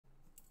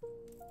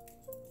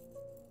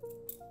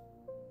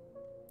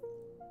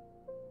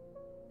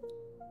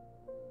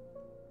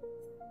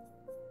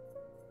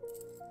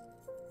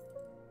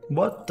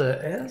What the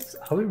else?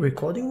 Are we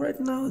recording right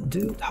now?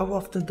 Dude, how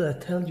often do I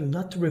tell you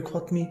not to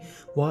record me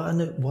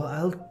while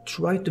I'll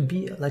try to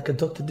be like a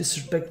Dr.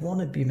 Disrespect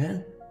wannabe,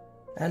 man?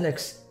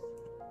 Alex,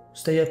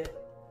 stay up.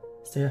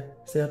 Stay up.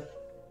 Stay up.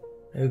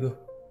 There you go.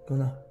 Go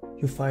now.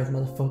 You fired,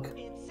 motherfucker.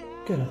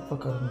 Get the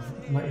fuck out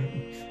of my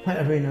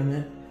arena,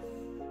 man.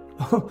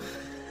 Oh,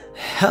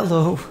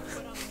 hello.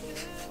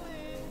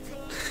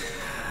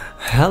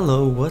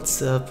 Hello,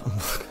 what's up?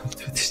 Welcome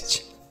to this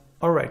channel.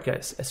 Alright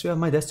guys, as we have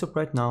my desktop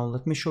right now,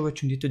 let me show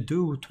what you need to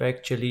do to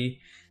actually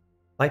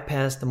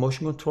bypass the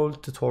motion control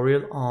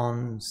tutorial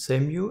on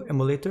CEMU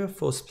emulator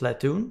for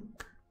SPLATOON.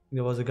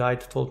 There was a guy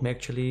who told me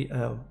actually,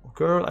 a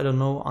girl, I don't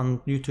know, on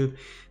YouTube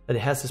that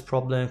has this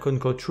problem and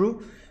couldn't go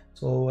through.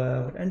 So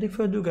without any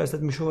further ado guys,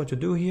 let me show what to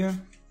do here.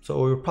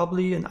 So you're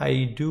probably, and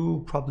I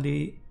do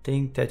probably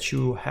think that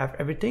you have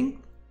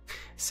everything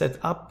set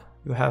up.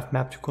 You have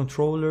mapped your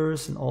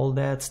controllers and all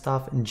that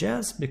stuff in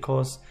jazz,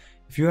 because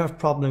if you have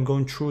problem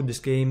going through this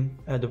game,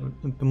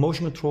 the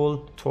motion control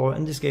tutorial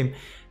in this game,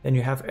 then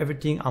you have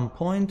everything on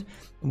point.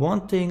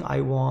 One thing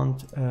I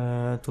want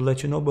to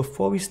let you know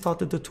before we start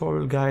the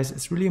tutorial guys,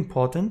 it's really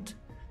important,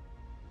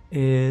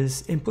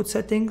 is input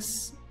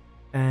settings.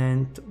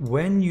 And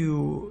when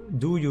you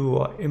do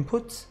your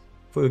inputs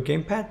for your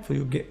gamepad, for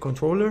your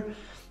controller,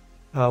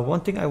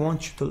 one thing I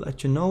want you to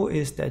let you know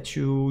is that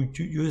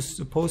you're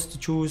supposed to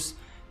choose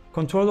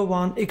controller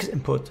 1 X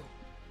input.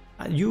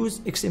 Use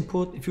X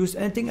input. If you use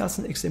anything else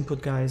in X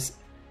input guys,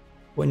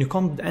 when you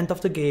come to the end of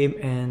the game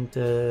and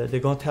they're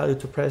gonna tell you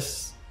to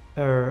press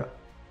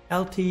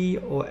LT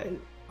or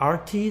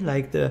RT,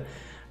 like the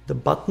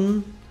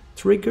button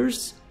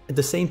triggers at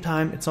the same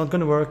time, it's not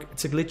gonna work.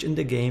 It's a glitch in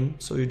the game,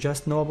 so you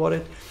just know about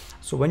it.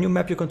 So when you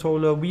map your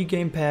controller, Wii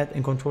gamepad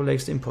and controller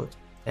X input.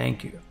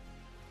 Thank you.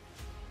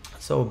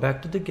 So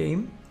back to the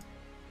game.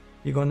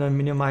 You're gonna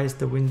minimize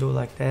the window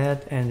like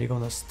that and you're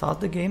gonna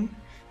start the game.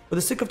 For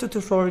the sake of the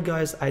tutorial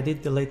guys, I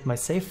did delete my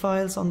save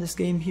files on this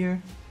game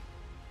here.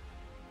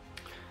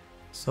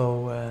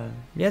 So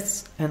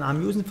yes, and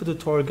I'm using for the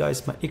tutorial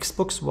guys my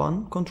Xbox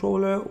One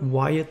controller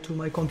wired to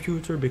my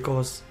computer,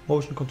 because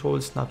motion control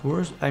is not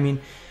worth, I mean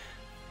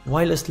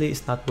wirelessly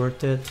it's not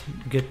worth it.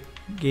 You get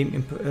game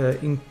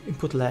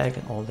input lag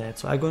and all that.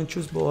 So I'm going to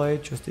choose boy,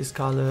 choose this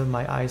color,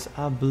 my eyes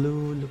are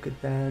blue, look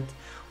at that,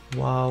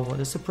 wow, what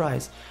a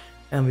surprise.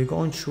 And we're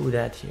going through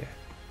that here.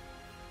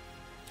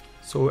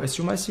 So as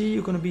you might see,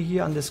 you're going to be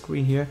here on the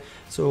screen here.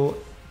 So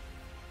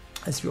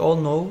as we all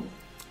know,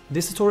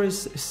 this tutorial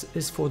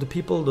is for the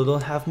people that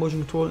don't have motion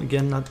control,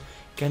 again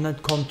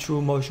cannot come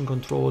through motion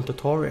control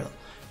tutorial.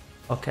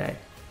 Okay,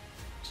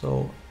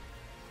 so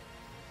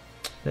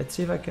let's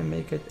see if I can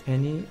make it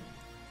any,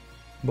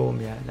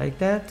 boom, yeah, like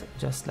that,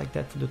 just like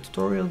that for the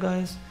tutorial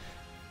guys.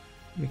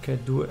 We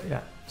can do it,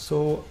 yeah.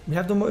 So we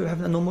have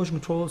no motion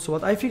control. So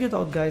what I figured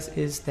out guys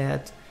is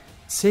that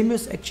CEMU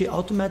is actually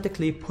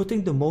automatically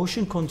putting the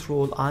motion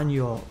control on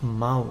your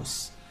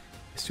mouse.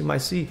 As you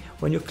might see,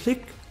 when you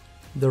click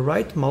the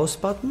right mouse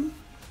button,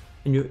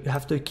 and you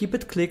have to keep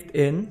it clicked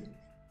in,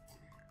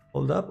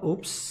 hold up,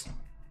 oops.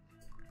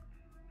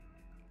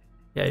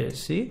 Yeah, you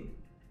see?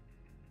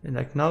 And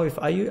like now if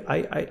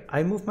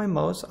I move my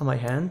mouse on my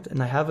hand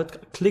and I have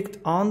it clicked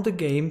on the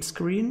game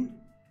screen,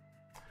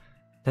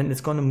 then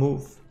it's gonna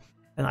move.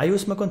 And I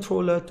use my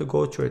controller to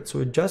go through it. So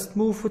you just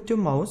move with your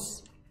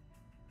mouse.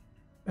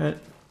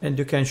 And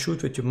you can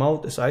shoot with your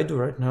mouth as I do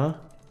right now,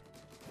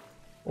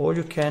 or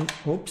you can,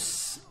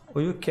 oops,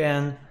 or you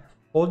can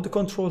hold the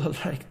controller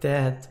like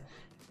that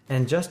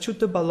and just shoot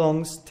the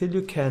ballons till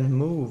you can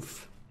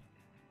move.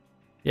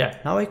 Yeah,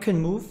 now I can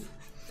move.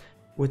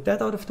 With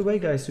that out of the way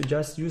guys, you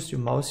just use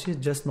your mouse here,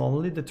 just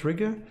normally the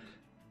trigger,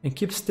 and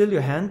keep still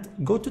your hand.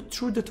 Go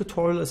through the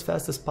tutorial as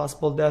fast as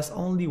possible. There's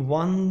only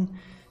 1-2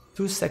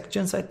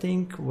 sections I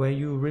think where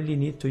you really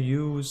need to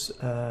use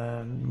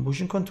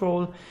motion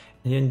control,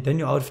 and then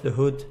you're out of the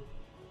hood.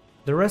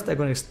 The rest I'm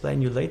going to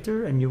explain you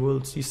later, and you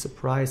will see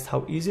surprised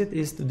how easy it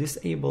is to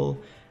disable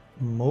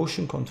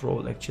motion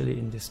control actually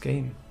in this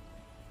game.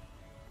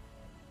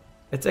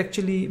 It's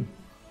actually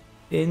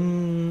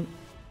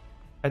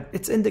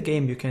it's in the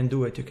game, you can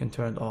do it, you can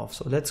turn it off.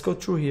 So let's go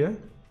through here.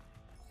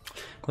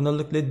 Gonna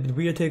look a little bit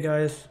weird here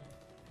guys,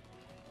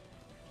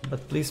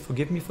 but please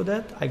forgive me for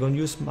that. I'm gonna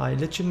use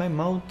literally my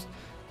mouth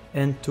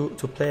and to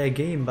play a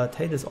game, but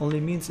hey, this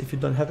only means if you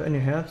don't have any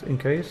hands, in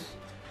case.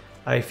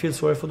 I feel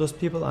sorry for those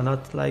people. I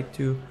not like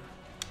to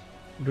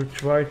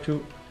try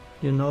to,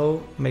 you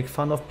know, make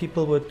fun of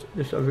people with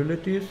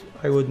disabilities.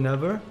 I would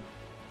never.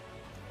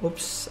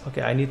 Oops.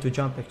 Okay, I need to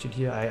jump actually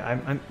here.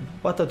 I'm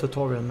what a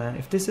tutorial, man.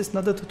 If this is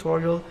not a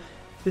tutorial,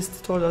 this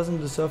tutorial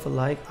doesn't deserve a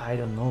like. I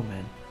don't know,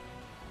 man.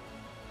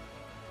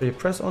 So you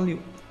press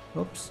only.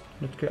 Oops.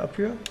 Let's get up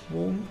here.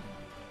 Boom.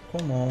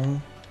 Come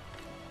on.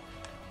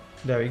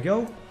 There we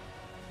go.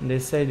 And they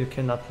say you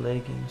cannot play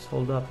games.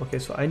 Hold up. Okay,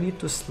 so I need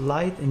to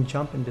slide and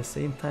jump in the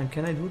same time.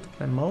 Can I do it with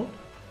my mouth?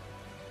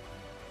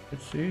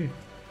 Let's see.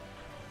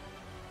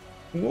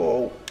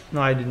 Whoa!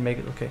 No, I didn't make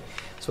it. Okay,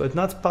 so it's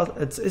not.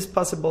 It is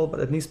possible, but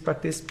it needs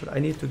practice. But I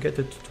need to get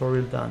the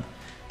tutorial done.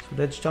 So So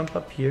let's jump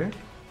up here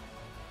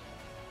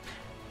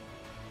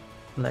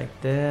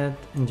like that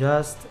and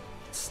just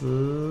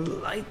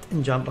slide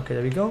and jump. Okay,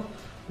 there we go.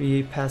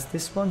 We passed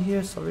this one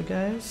here, sorry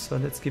guys. So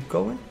let's keep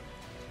going.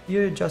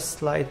 Here, just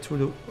slide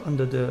through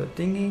under the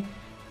thingy.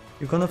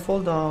 You're gonna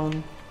fall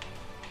down.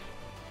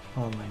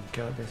 Oh my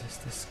god, this is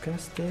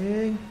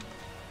disgusting.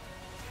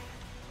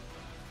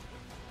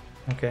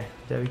 Okay,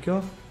 there we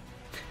go.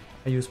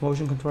 I use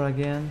motion control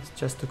again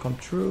just to come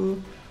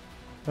through.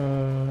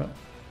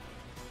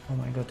 Oh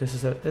my god, this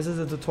is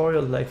a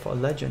tutorial like for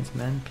Legends,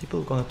 man.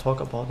 People are gonna talk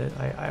about it.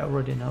 I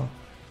already know.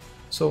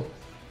 So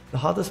the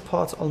hardest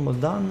part's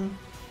almost done.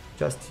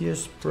 Just here,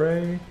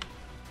 spray.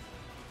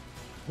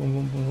 Boom,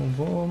 boom, boom, boom,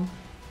 boom.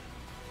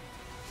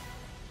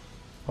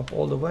 Up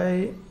all the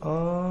way,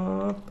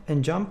 up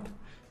and jump.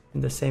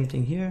 And the same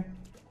thing here.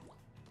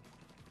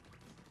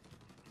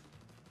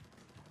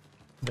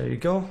 There you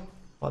go.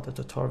 What a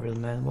tutorial,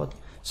 man. What?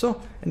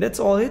 So, and that's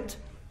all it.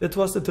 That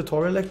was the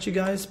tutorial actually,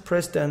 guys.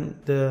 Press then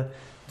the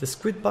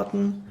squid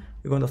button.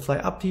 We're gonna fly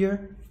up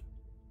here.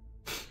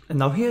 And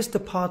now here's the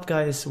part,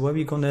 guys, where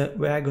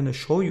I'm gonna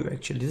show you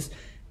actually this.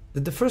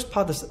 The first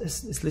part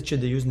is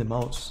literally using the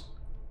mouse.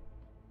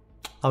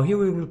 Now here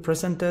we will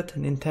present that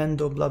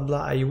Nintendo blah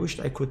blah. I wished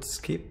I could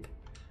skip,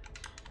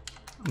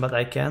 but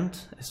I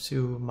can't, as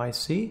you might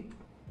see.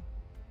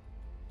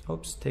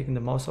 Oops, taking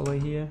the mouse away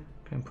here.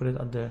 Can put it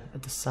at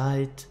the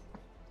side.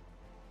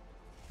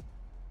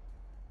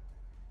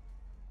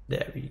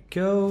 There we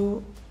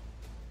go.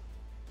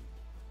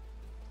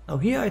 Now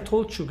here I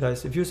told you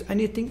guys, if you use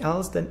anything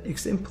else than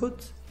X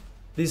input,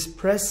 this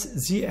press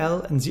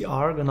ZL and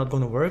ZR are not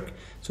gonna work.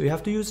 So you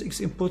have to use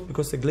X input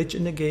because the glitch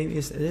in the game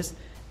is it's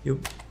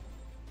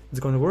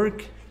gonna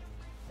work,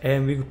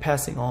 and we're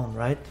passing on,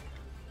 right?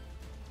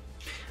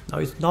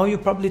 Now you're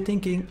probably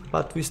thinking,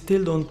 but we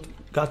still don't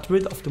got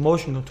rid of the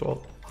motion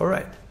control. All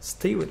right,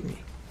 stay with me.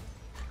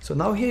 So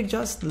now here,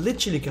 just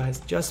literally, guys,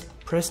 just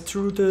press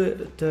through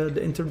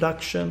the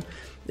introduction.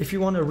 If you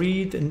want to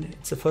read and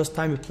it's the first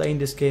time you're playing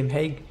this game,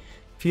 hey,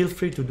 feel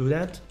free to do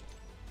that.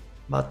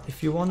 But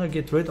if you want to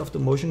get rid of the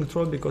motion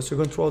control because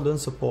your controller doesn't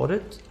support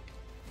it,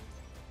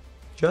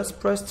 just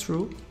press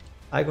through.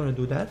 I'm gonna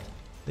do that,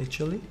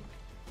 literally.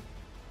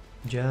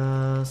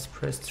 Just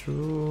press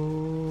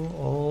through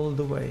all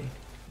the way.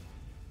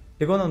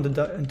 They're gonna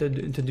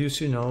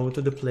introduce you know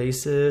to the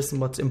places and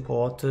what's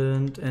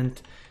important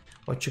and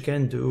what you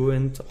can do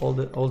and all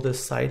the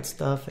side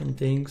stuff and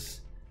things.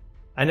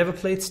 I never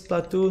played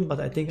Splatoon, but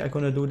I think I'm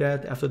gonna do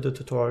that after the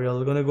tutorial.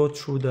 We're gonna go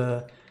through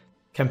the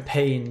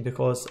campaign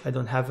because I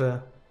don't have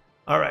a...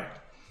 Alright,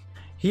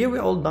 here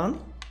we're all done.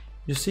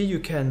 You see you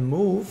can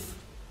move,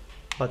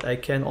 but I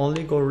can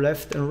only go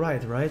left and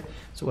right?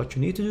 So what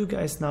you need to do,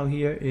 guys, now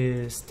here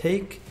is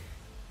take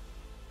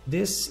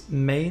this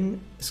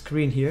main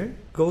screen here,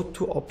 go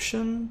to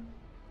option,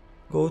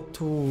 go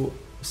to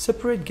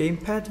separate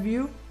gamepad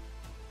view,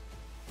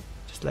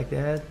 just like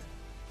that,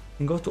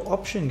 and go to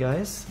option,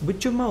 guys,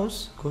 with your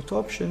mouse. Go to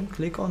option,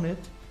 click on it,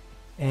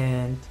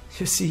 and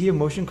you see here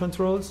motion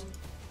controls.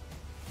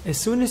 As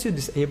soon as you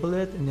disable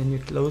it and then you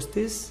close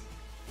this,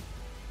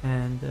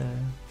 and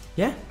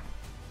yeah,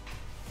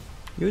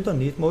 you don't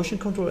need motion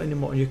control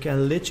anymore. You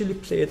can literally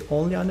play it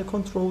only on the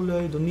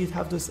controller. You don't need to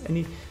have this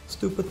any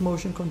stupid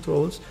motion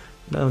controls.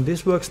 Now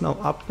this works now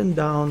up and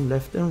down,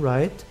 left and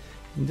right,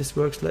 and this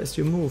works as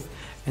you move,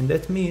 and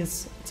that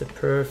means it's a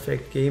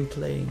perfect game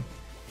playing.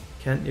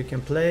 You can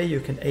play, you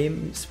can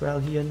aim as well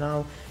here now.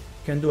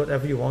 You can do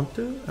whatever you want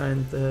to,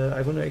 and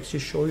I'm gonna actually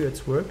show you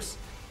it works.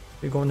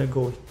 We're gonna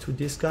go to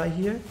this guy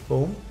here,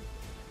 boom.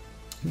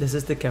 This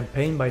is the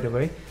campaign, by the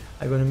way.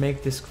 I'm gonna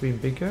make this screen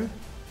bigger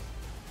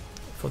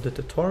for the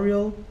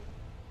tutorial.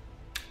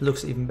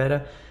 Looks even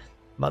better,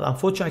 but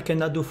unfortunately I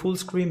cannot do full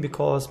screen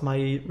because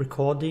my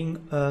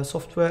recording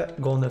software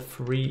gonna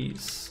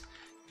freeze.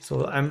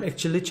 So I'm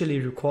actually literally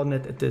recording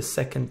it at the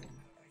second,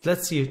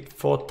 let's see,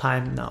 fourth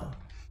time now.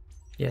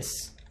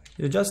 Yes,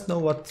 you just know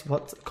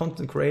what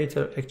content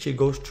creator actually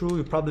goes through.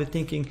 You're probably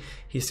thinking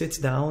he sits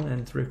down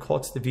and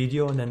records the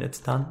video and then it's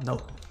done.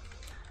 No.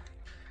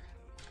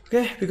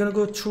 Okay, we're gonna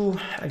go through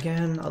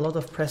again a lot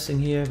of pressing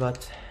here,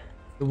 but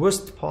the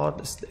worst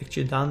part is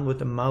actually done with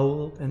the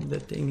mouse and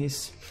the thing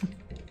is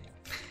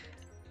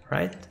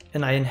right.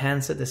 And I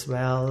enhance it as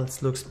well.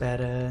 It looks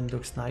better and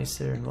looks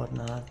nicer and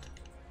whatnot.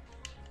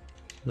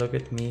 Look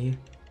at me.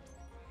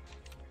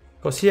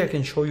 Because here I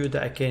can show you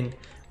that I can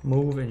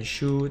move and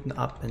shoot and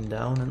up and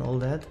down and all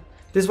that.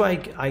 This is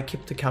why I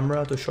keep the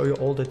camera to show you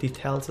all the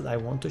details that I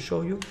want to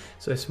show you.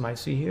 So as you might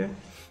see here,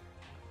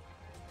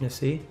 you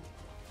see,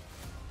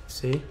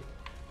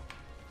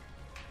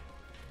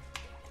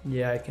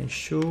 yeah, I can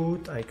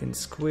shoot, I can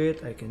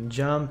squid, I can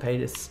jump. Hey,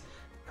 it's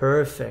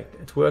perfect.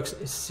 It works.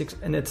 It's 60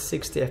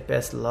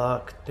 FPS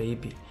locked,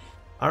 baby.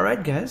 All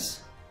right,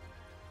 guys.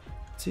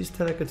 See, it's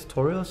like a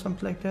tutorial or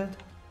something like that.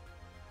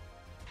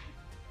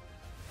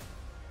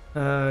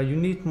 You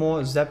need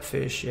more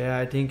zapfish. Yeah,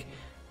 I think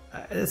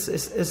it's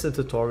a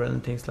tutorial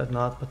and things like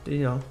that, but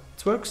you know,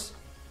 it works.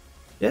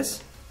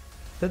 Yes,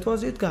 that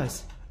was it,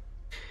 guys.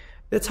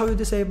 That's how you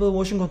disable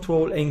motion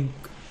control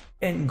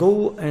and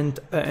go and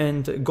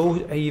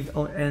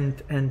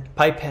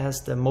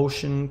bypass the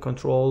motion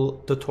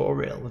control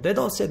tutorial. With that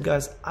all said,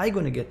 guys, I'm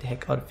gonna get the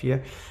heck out of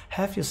here.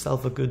 Have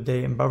yourself a good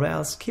day, and above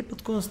else, keep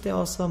it cool, stay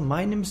awesome.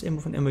 My name is Emo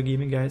from Emo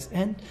Gaming, guys,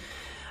 and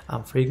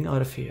I'm freaking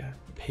out of here.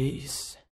 Peace.